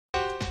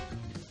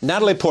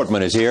Natalie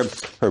Portman is here.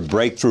 Her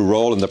breakthrough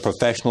role in The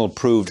Professional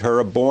proved her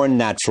a born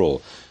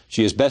natural.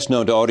 She is best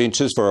known to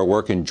audiences for her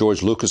work in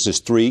George Lucas's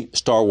 3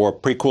 Star Wars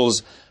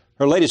prequels.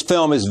 Her latest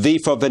film is V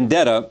for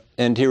Vendetta,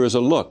 and here is a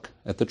look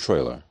at the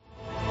trailer.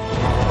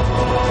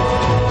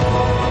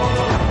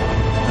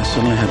 I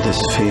suddenly had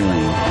this feeling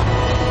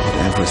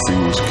that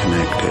everything was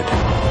connected.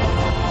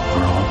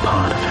 We're all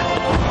part of it.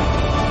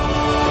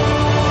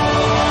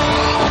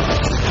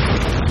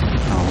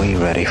 Are we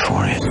ready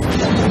for it?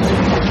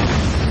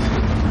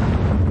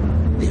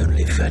 The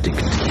only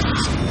verdict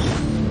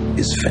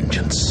is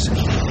vengeance.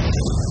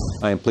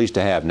 I am pleased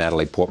to have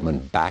Natalie Portman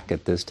back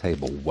at this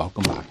table.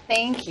 Welcome back.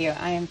 Thank you.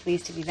 I am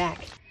pleased to be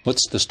back.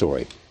 What's the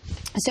story?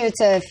 So it's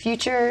a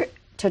future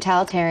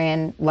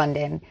totalitarian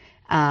London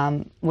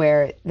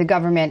where the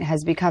government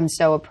has become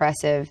so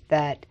oppressive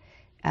that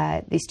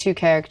these two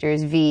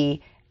characters,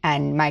 V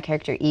and my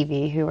character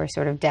Evie, who are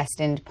sort of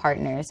destined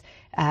partners,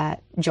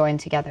 join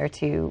together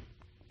to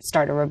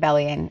start a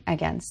rebellion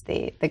against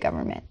the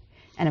government.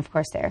 And of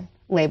course they're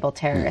labeled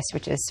terrorists,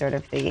 which is sort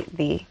of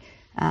the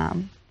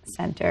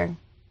center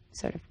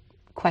sort of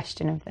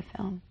question of the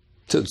film.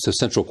 So the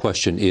central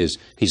question is,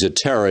 he's a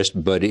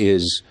terrorist, but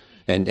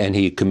and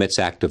he commits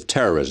act of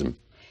terrorism.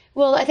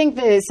 Well, I think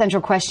the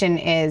central question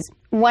is,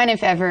 when,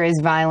 if ever, is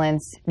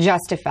violence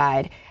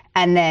justified?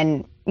 And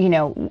then, you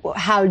know,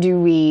 how do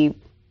we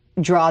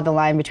draw the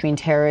line between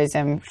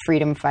terrorism,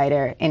 freedom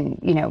fighter, and,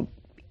 you know,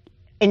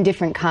 in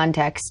different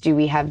contexts, do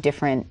we have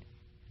different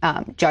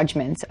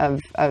judgments of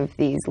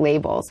these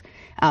labels?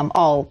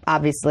 All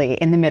obviously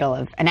in the middle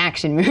of an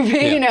action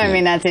movie, you know, I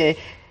mean, not to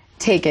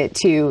take it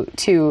too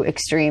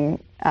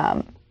extreme,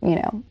 you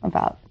know,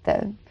 about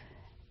the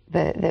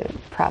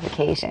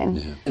provocation.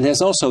 Yeah. And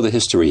there's also the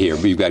history here.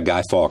 We've got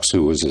Guy Fawkes,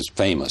 who was this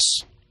famous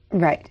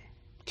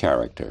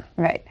character,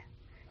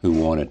 who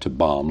wanted to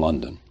bomb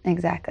London.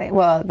 Exactly.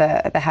 Well,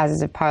 the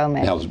Houses of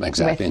Parliament.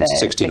 Exactly, in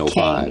 1605.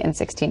 The King in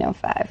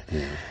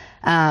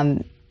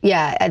 1605.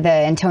 Yeah, the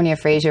Antonia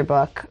Fraser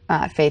book,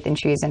 Faith and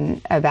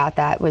Treason, about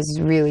that was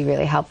really,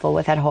 really helpful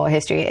with that whole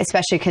history,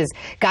 especially because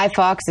Guy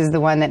Fawkes is the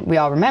one that we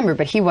all remember,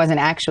 but he wasn't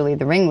actually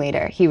the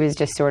ringleader. He was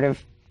just sort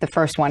of the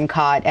first one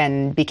caught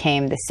and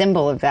became the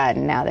symbol of that,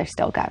 and now there's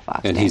still Guy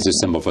Fawkes. And he's a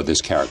symbol for this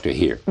character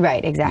here.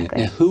 Right,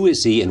 exactly. Now, who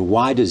is he, and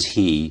why is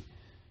he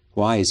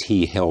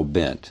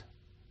hell-bent?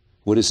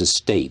 What has the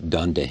state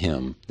done to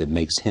him that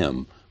makes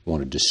him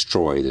want to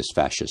destroy this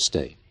fascist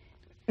state?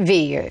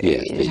 V,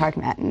 you're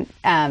talking about,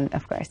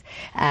 of course.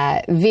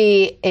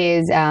 V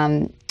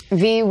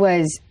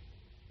was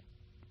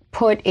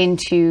put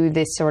into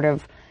this sort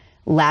of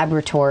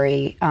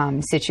laboratory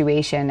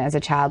situation as a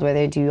child where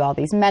they do all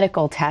these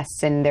medical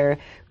tests and they're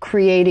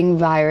creating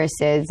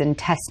viruses and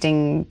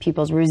testing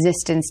people's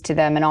resistance to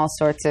them and all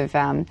sorts of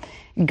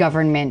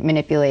government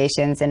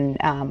manipulations and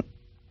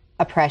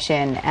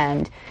oppression.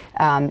 And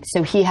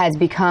so he has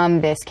become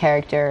this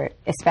character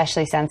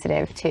especially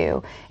sensitive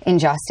to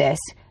injustice.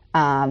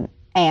 And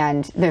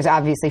there's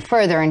obviously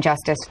further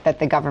injustice that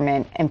the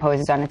government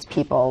imposes on its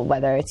people,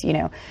 whether it's, you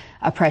know,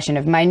 oppression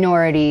of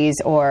minorities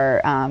or,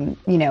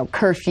 you know,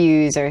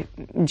 curfews or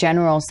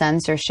general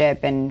censorship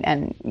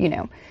and you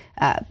know,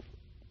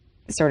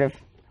 sort of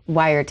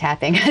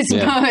wiretapping, I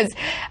suppose.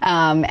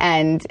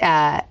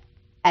 Yeah.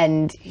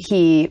 And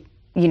he,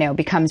 you know,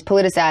 becomes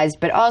politicized,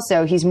 but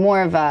also he's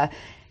more of a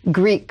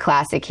Greek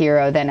classic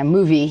hero than a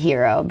movie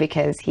hero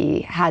because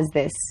he has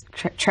this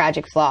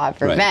tragic flaw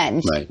of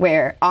revenge,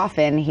 where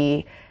often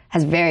he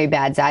has very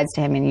bad sides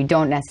to him and you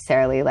don't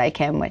necessarily like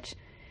him, which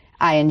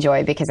I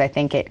enjoy because I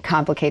think it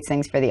complicates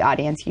things for the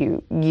audience.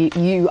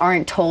 You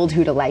aren't told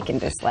who to like and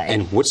dislike.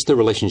 And what's the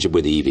relationship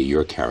with Evie,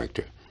 your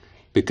character?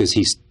 Because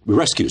he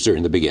rescues her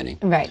in the beginning.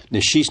 Right. Now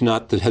she's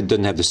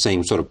doesn't have the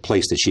same sort of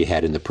place that she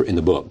had in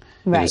the book.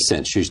 In a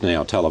sense, she's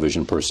now a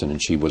television person,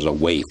 and she was a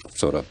waif,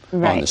 sort of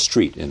on the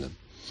street in the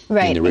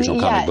original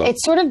comic book.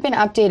 It's sort of been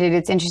updated.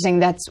 It's interesting.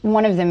 That's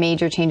one of the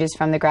major changes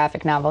from the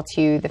graphic novel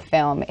to the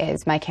film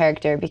is my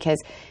character, because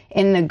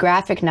in the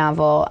graphic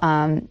novel,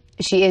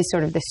 she is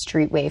sort of the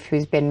street waif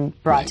who's been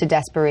brought to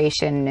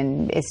desperation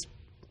and is,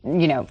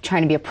 you know,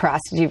 trying to be a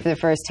prostitute for the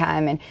first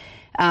time,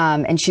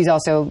 and she's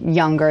also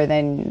younger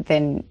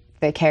than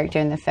the character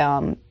in the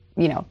film,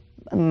 you know,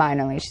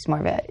 minorly. She's more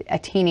of a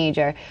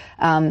teenager.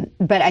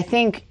 But I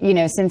think, you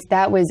know, since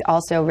that was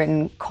also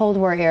written Cold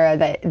War era,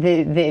 that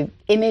the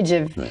image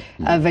of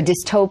a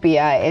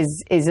dystopia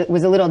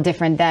was a little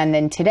different then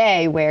than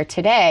today, where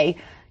today,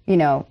 you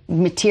know,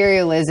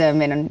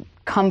 materialism and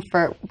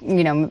comfort,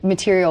 you know,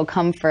 material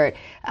comfort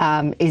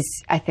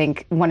is, I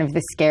think, one of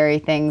the scary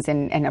things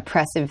and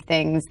oppressive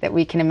things that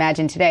we can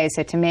imagine today.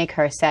 So to make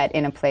her set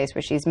in a place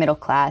where she's middle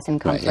class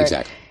and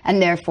comfort,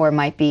 and therefore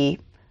might be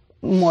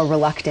more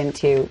reluctant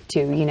to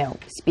you know,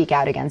 speak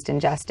out against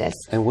injustice.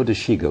 And what does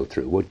she go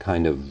through? What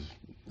kind of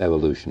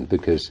evolution?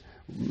 Because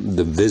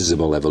the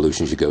visible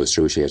evolution she goes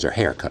through, she has her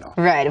hair cut off.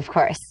 Right, of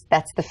course.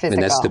 That's the physical.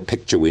 And that's the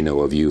picture we know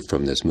of you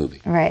from this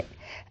movie. Right.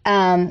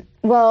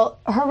 Well,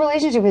 her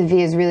relationship with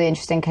V is really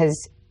interesting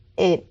because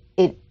it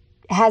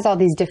has all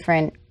these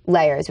different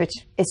layers, which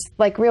is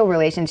like real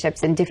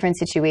relationships in different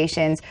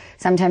situations.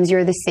 Sometimes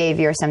you're the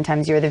savior,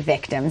 sometimes you're the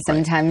victim,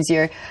 sometimes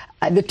you're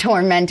the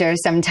tormentor,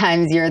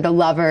 sometimes you're the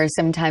lover,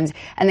 sometimes,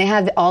 and they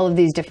have all of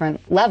these different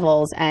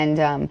levels,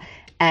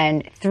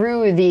 and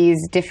through these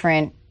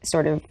different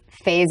sort of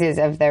phases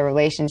of their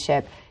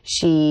relationship,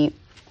 she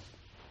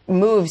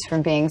moves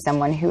from being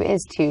someone who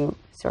is too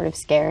sort of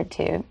scared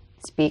to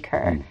speak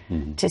her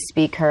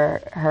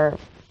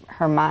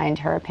mind,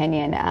 her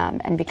opinion,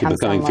 and becomes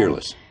becoming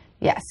fearless.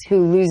 Yes,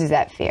 who loses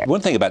that fear.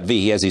 One thing about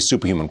V, he has these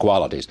superhuman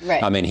qualities.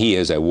 Right. I mean, he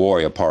is a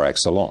warrior par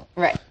excellence.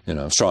 Right. You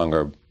know,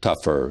 stronger,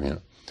 tougher, you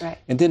know. Right.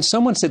 And then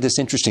someone said this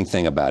interesting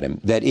thing about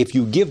him, that if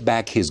you give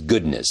back his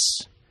goodness,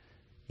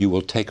 you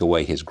will take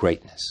away his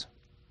greatness.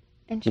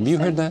 Have you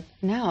heard that?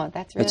 No,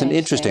 that's really It's an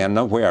interesting, I don't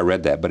know where I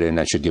read that, and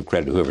I should give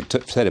credit to whoever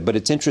said it, but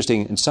it's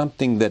interesting and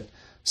something that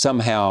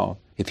somehow,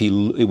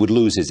 it would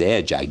lose his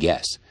edge, I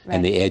guess. Right.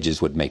 And the edge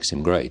is what makes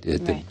him great.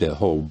 The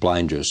whole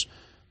blinders.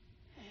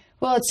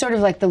 Well, it's sort of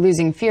like the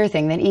losing fear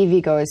thing that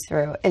Evie goes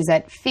through, is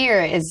that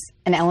fear is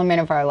an element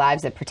of our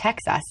lives that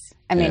protects us.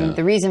 I mean,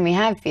 the reason we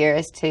have fear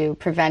is to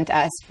prevent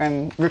us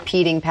from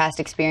repeating past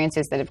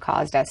experiences that have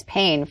caused us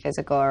pain,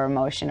 physical or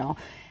emotional.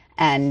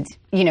 And,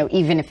 you know,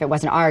 even if it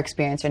wasn't our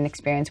experience or an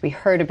experience we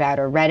heard about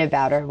or read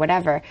about or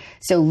whatever.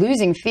 So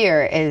losing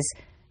fear is,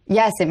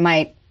 yes, it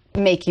might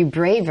make you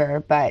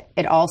braver, but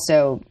it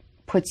also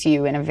puts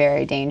you in a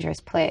very dangerous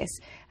place.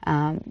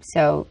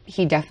 So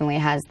he definitely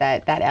has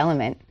that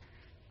element.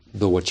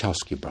 The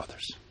Wachowski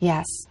brothers.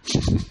 Yes.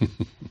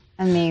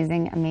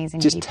 Amazing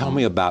Just people. tell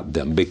me about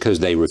them, because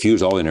they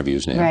refuse all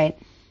interviews now.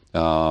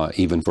 Right.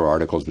 Even for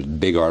articles,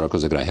 big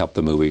articles that are going to help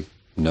the movie,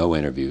 no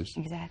interviews.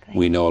 Exactly.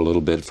 We know a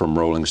little bit from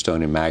Rolling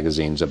Stone and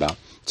magazines about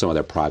some of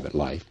their private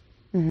life.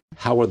 Mm-hmm.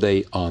 How are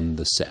they on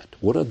the set?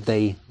 What are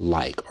they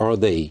like? Are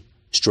they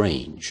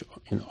strange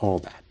and all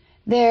that?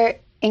 They're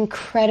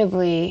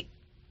incredibly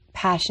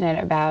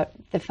passionate about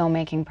the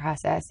filmmaking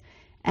process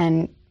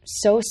and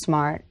so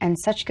smart and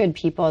such good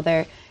people.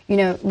 They're, you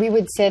know, we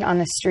would sit on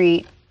the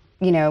street,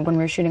 you know, when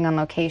we were shooting on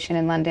location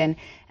in London,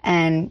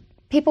 and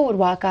people would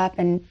walk up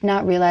and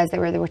not realize they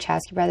were the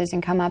Wachowski brothers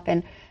and come up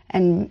and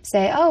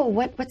say, oh,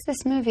 what's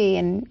this movie?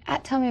 And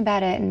tell me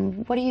about it.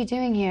 And what are you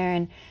doing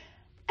here?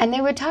 And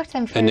they would talk to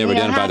them for, and never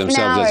identify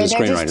themselves as the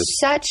screenwriters. They're just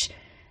such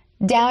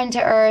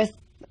down-to-earth,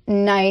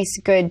 nice,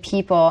 good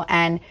people.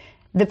 And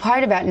the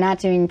part about not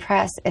doing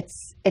press,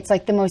 it's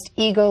like the most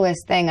egoless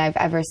thing I've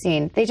ever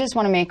seen. They just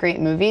want to make great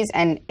movies,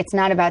 and it's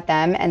not about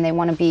them, and they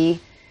want to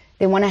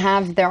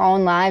have their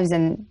own lives,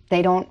 and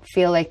they don't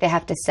feel like they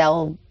have to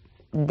sell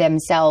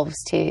themselves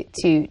to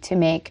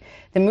make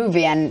the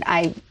movie. And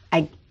I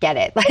get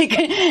it. Like,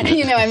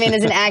 you know, I mean,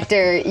 as an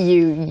actor,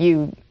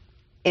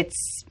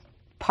 it's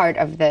part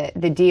of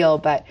the deal,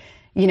 but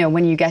you know,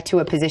 when you get to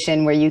a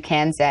position where you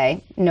can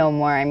say no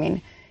more, I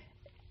mean,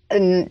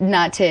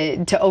 not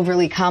to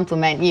overly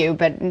compliment you,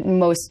 but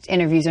most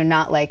interviews are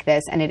not like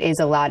this, and it is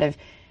a lot of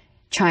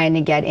trying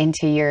to get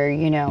into your,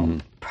 you know,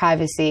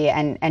 privacy,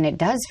 and it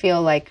does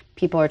feel like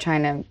people are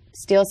trying to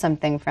steal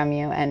something from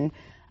you, and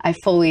I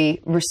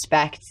fully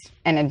respect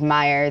and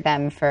admire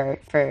them for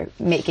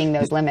making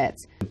those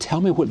limits.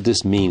 Tell me what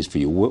this means for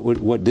you.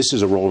 What this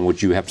is a role in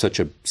which you have such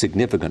a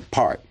significant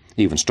part.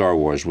 Even Star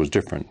Wars was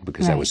different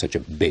because that was such a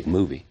big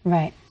movie.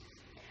 Right.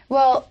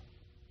 Well,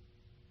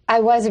 I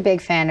was a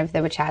big fan of the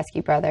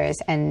Wachowski brothers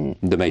and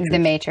the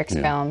Matrix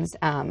films.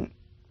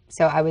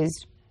 So I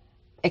was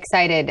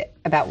excited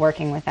about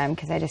working with them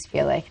because I just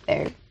feel like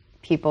they're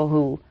people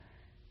who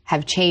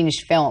have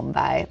changed film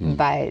by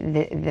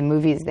the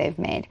movies they've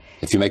made.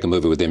 If you make a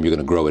movie with them, you're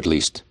going to grow at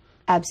least.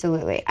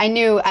 Absolutely. I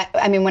knew,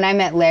 I mean, when I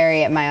met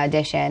Larry at my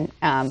audition,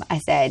 I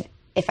said,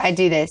 if I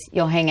do this,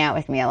 you'll hang out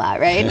with me a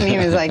lot, right? And he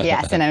was like,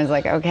 yes. And I was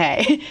like,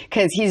 okay.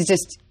 Because he's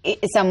just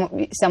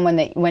someone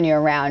that when you're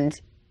around,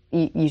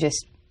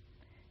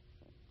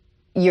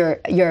 you're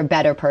a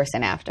better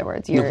person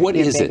afterwards. What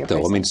is it,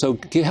 though? I mean, so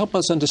can you help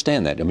us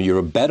understand that? I mean, you're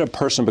a better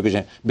person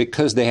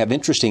because they have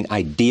interesting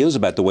ideas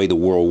about the way the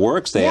world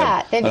works.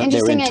 They're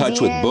in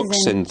touch with books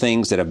and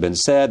things that have been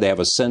said. They have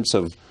a sense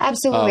of...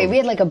 Absolutely. We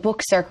had like a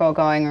book circle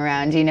going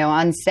around, you know,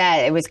 on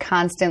set. It was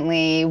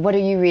constantly, what are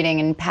you reading?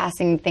 And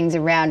passing things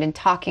around and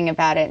talking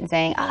about it and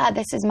saying,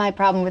 this is my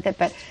problem with it.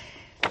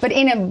 But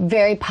in a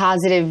very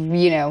positive,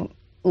 you know,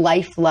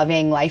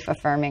 life-loving,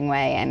 life-affirming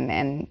way,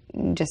 and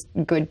just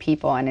good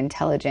people and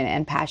intelligent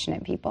and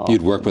passionate people.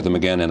 You'd work with them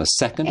again in a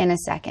second? In a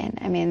second.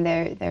 I mean,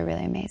 they're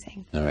really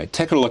amazing. All right.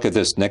 Take a look at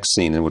this next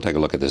scene, and we'll take a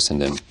look at this and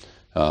then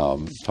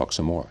talk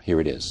some more. Here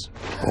it is.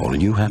 All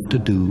you have to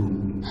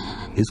do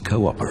is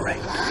cooperate.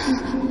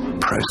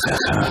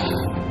 Processor.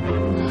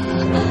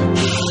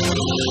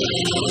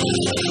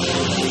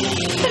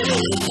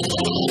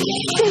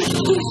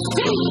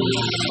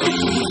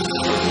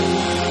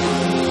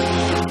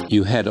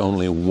 You had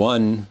only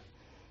one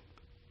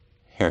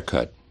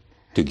haircut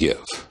to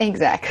give.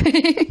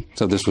 Exactly.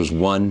 So this was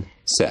one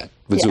set.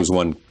 This was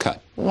one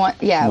cut. We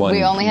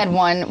only had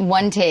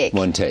one take.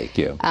 One take,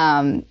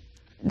 yeah.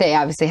 They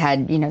obviously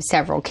had, you know,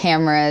 several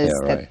cameras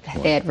that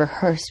they had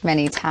rehearsed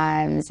many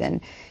times,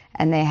 and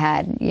and they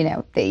had,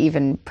 they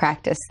even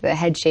practiced the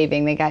head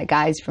shaving. They got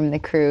guys from the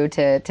crew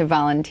to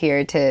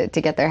volunteer to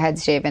get their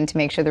heads shaven to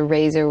make sure the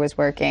razor was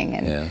working,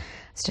 and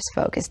it's just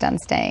focused on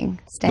staying.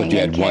 But you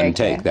had one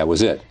take. That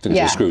was it. If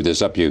you screw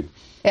this up, you.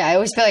 Yeah, I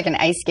always feel like an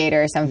ice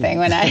skater or something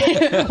when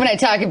I when I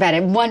talk about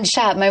it.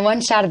 My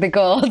one shot of the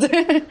gold.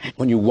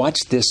 When you watch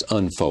this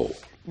unfold,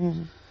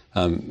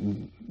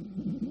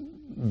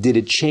 did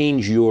it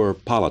change your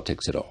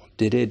politics at all?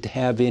 Did it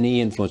have any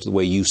influence on the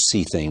way you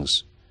see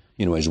things,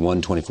 as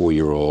one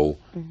 24-year-old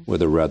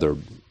with a rather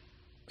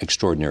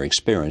extraordinary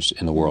experience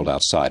in the world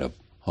outside of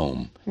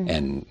home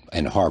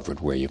and Harvard,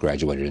 where you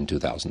graduated in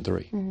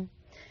 2003?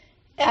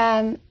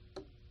 I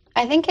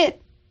think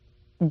it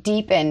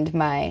deepened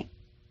my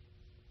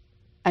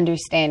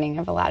understanding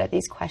of a lot of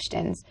these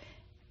questions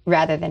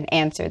rather than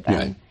answered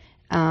them.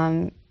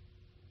 Right.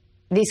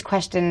 These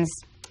questions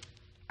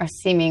are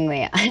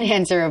seemingly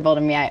unanswerable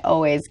to me. I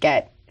always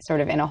get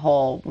sort of in a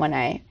hole when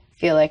I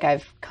feel like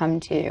I've come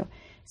to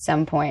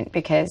some point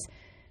because,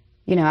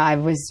 I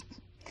was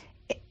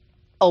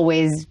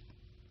always,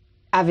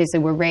 obviously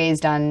we're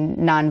raised on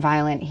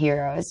nonviolent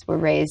heroes. We're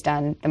raised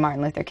on the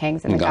Martin Luther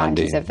Kings and the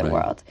Gandhis of the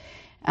world.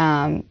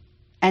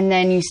 And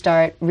then you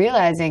start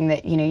realizing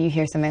that, you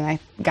hear something like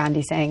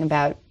Gandhi saying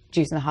about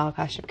Jews in the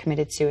Holocaust have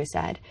committed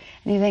suicide.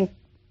 And you think,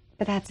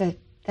 but that's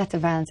a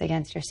violence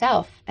against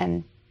yourself.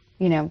 And,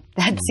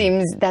 that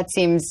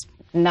seems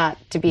not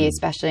to be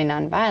especially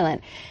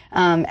nonviolent.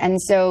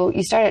 And so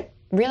you start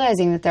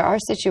realizing that there are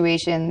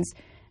situations,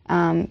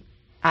 I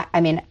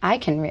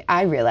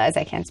realize,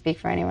 I can't speak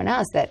for anyone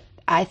else, that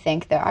I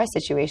think there are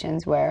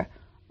situations where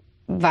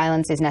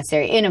violence is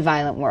necessary in a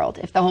violent world.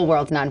 If the whole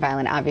world's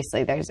nonviolent,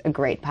 obviously there's a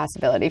great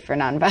possibility for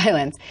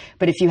nonviolence.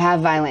 But if you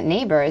have violent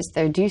neighbors,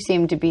 there do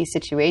seem to be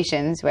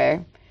situations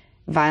where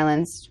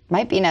violence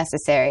might be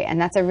necessary.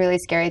 And that's a really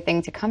scary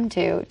thing to come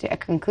to a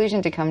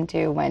conclusion to come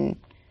to when,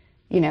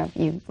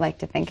 you like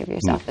to think of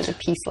yourself as a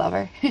peace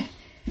lover.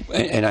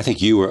 And I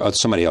think you or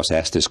somebody else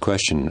asked this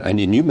question,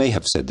 and you may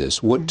have said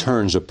this, what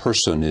turns a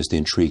person is the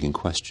intriguing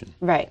question.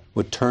 Right.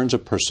 What turns a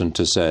person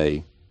to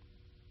say,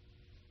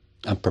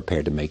 I'm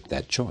prepared to make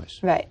that choice.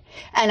 Right.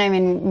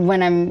 And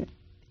when I'm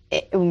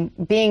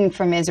being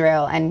from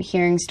Israel and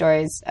hearing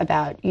stories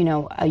about,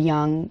 a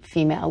young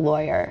female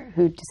lawyer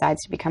who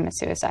decides to become a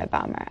suicide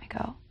bomber, I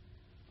go,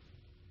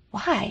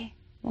 why?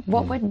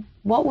 What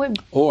would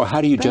Or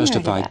how do you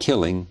justify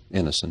killing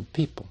innocent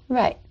people?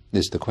 Right.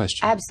 Is the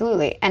question.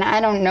 Absolutely. And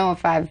I don't know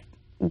if I've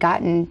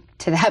gotten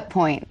to that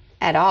point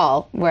at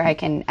all where I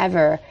can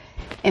ever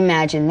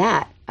imagine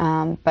that.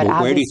 But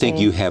where do you think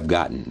you have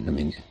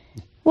gotten?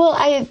 Well,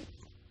 I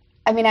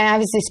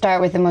obviously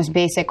start with the most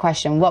basic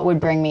question, what would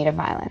bring me to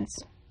violence?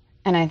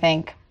 And I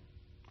think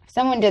if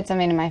someone did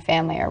something to my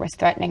family or was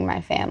threatening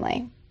my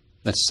family.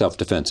 That's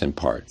self-defense in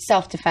part.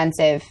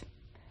 Self-defensive.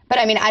 But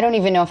I don't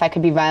even know if I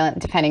could be violent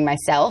defending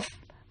myself,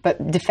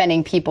 but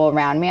defending people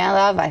around me I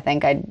love, I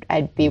think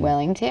I'd be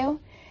willing to.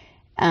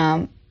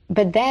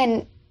 But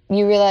then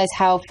you realize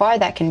how far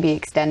that can be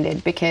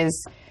extended,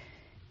 because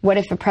what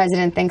if a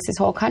president thinks his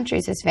whole country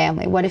is his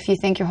family? What if you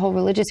think your whole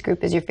religious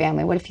group is your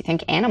family? What if you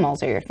think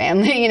animals are your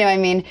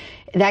family?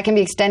 That can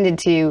be extended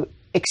to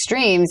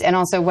extremes. And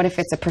also, what if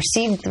it's a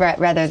perceived threat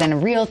rather than a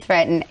real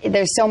threat? And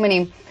there's so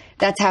many,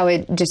 that's how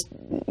it just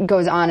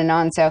goes on and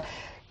on. So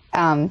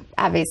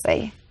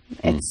obviously,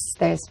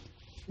 there's...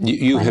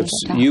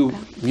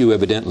 You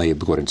evidently,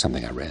 according to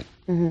something I read,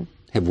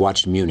 have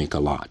watched Munich a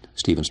lot,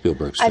 Steven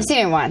Spielberg's film. I've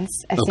seen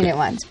it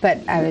once, but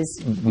I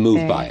was...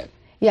 Moved by it.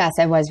 Yes,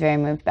 I was very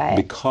moved by it.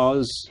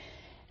 Because?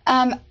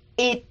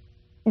 It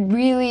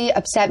really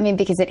upset me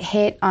because it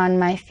hit on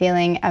my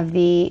feeling of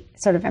the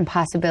sort of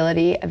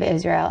impossibility of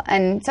Israel,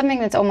 and something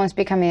that's almost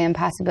becoming an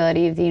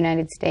impossibility of the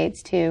United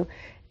States, too,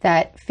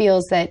 that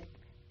feels that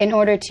in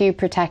order to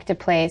protect a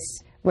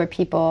place where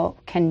people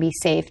can be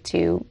safe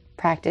to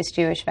practice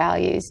Jewish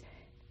values,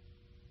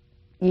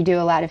 you do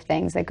a lot of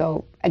things that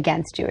go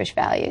against Jewish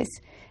values.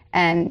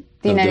 And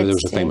the United States... There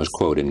was a famous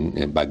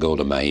quote by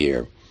Golda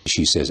Meir.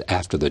 She says,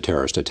 after the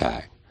terrorist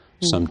attack,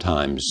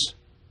 sometimes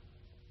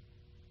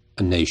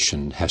a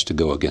nation has to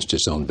go against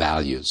its own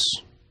values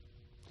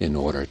in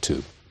order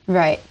to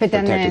Right, but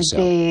then there's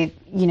itself. The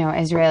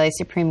Israeli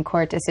Supreme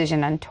Court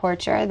decision on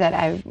torture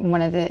that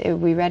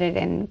we read it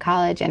in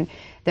college, and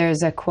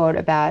there's a quote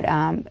about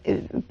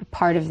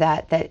part of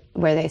that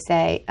where they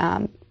say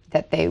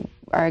that they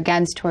are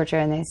against torture,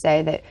 and they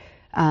say that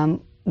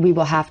we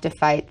will have to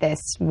fight this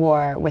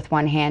war with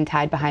one hand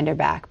tied behind our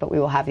back, but we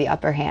will have the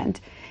upper hand.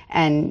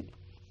 And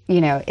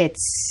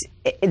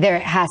there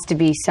has to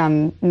be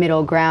some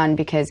middle ground,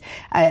 because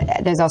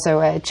there's also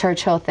a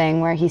Churchill thing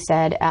where he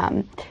said,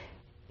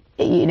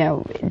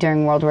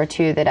 during World War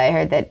II, that I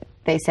heard that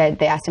they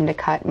asked him to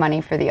cut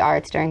money for the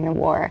arts during the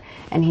war,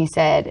 and he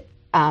said,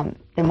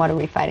 then what are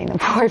we fighting the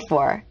war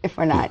for if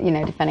we're not,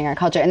 defending our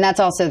culture? And that's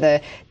also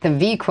the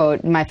V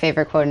quote. My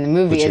favorite quote in the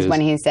movie is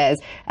when he says,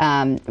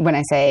 when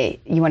I say,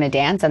 you want to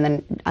dance on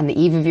the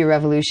eve of your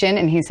revolution?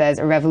 And he says,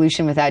 a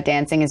revolution without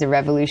dancing is a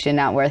revolution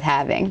not worth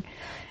having.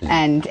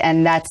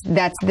 and that's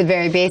the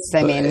very basis.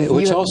 I mean,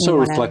 which also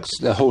reflects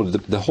the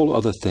whole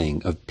other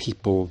thing of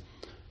people.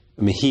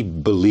 I mean, he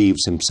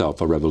believes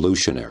himself a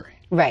revolutionary.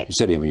 Right. He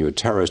said, "I mean, you're a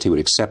terrorist." He would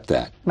accept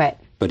that. Right.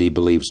 But he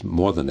believes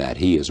more than that.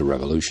 He is a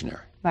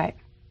revolutionary. Right.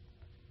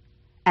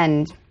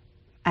 And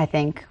I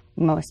think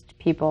most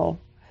people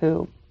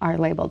who are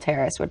labeled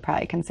terrorists would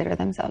probably consider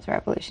themselves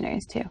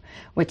revolutionaries too,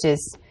 which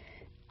is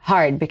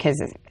hard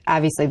because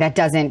obviously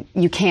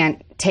you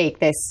can't take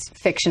this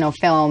fictional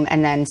film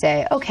and then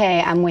say, okay,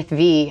 I'm with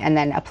V, and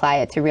then apply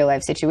it to real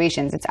life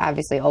situations. It's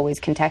obviously always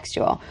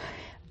contextual.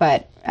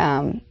 But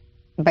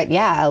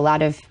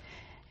yeah,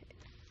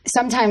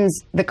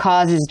 sometimes the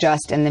cause is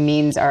just and the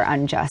means are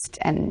unjust.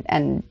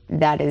 And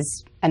that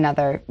is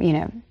another,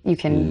 you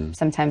can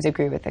sometimes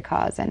agree with the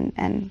cause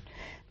and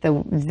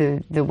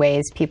the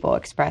ways people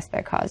express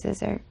their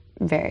causes are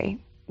very,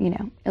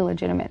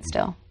 illegitimate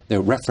still. There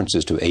are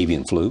references to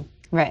avian flu.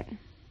 Right.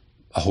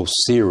 A whole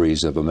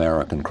series of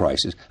American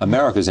crises.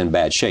 America's in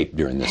bad shape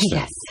during this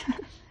film. Yes.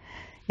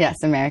 Yes,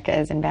 America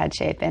is in bad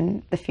shape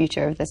in the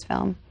future of this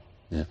film.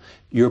 Yeah.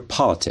 Your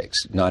politics,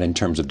 not in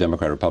terms of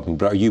Democrat or Republican,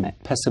 but are you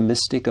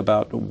pessimistic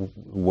about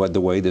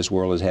the way this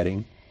world is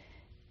heading?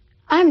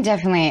 I'm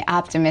definitely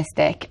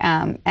optimistic,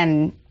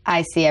 and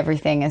I see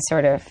everything as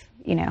sort of,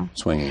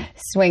 swinging.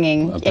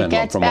 It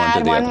gets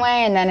bad one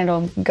way, and then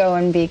it'll go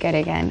and be good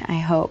again, I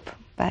hope.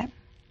 But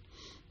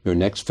your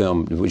next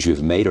film, which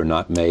you've made or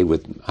not made,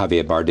 with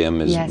Javier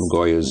Bardem, is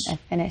Goya's... I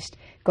finished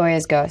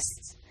Goya's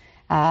Ghosts,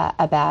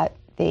 about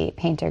the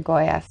painter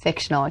Goya,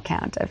 fictional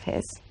account of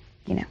his,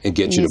 It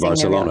gets you to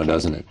Barcelona,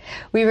 doesn't it?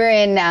 We were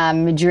in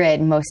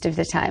Madrid most of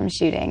the time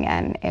shooting,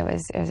 and it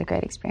was a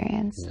great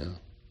experience. Yeah.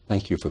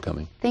 Thank you for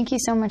coming. Thank you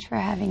so much for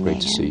having me.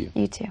 Great to see you.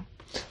 You too.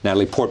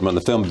 Natalie Portman,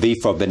 the film V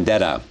for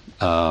Vendetta.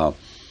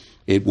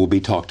 It will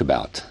be talked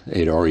about.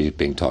 It already is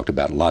being talked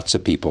about. Lots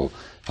of people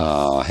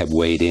have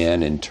weighed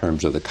in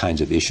terms of the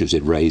kinds of issues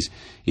it raised.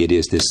 It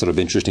is this sort of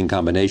interesting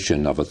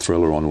combination of a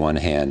thriller on one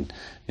hand,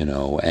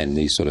 and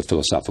these sort of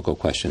philosophical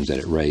questions that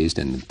it raised.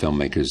 And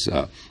filmmakers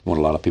want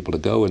a lot of people to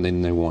go, and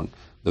then they want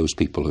those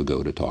people who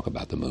go to talk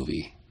about the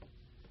movie.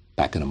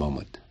 Back in a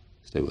moment.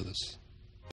 Stay with us.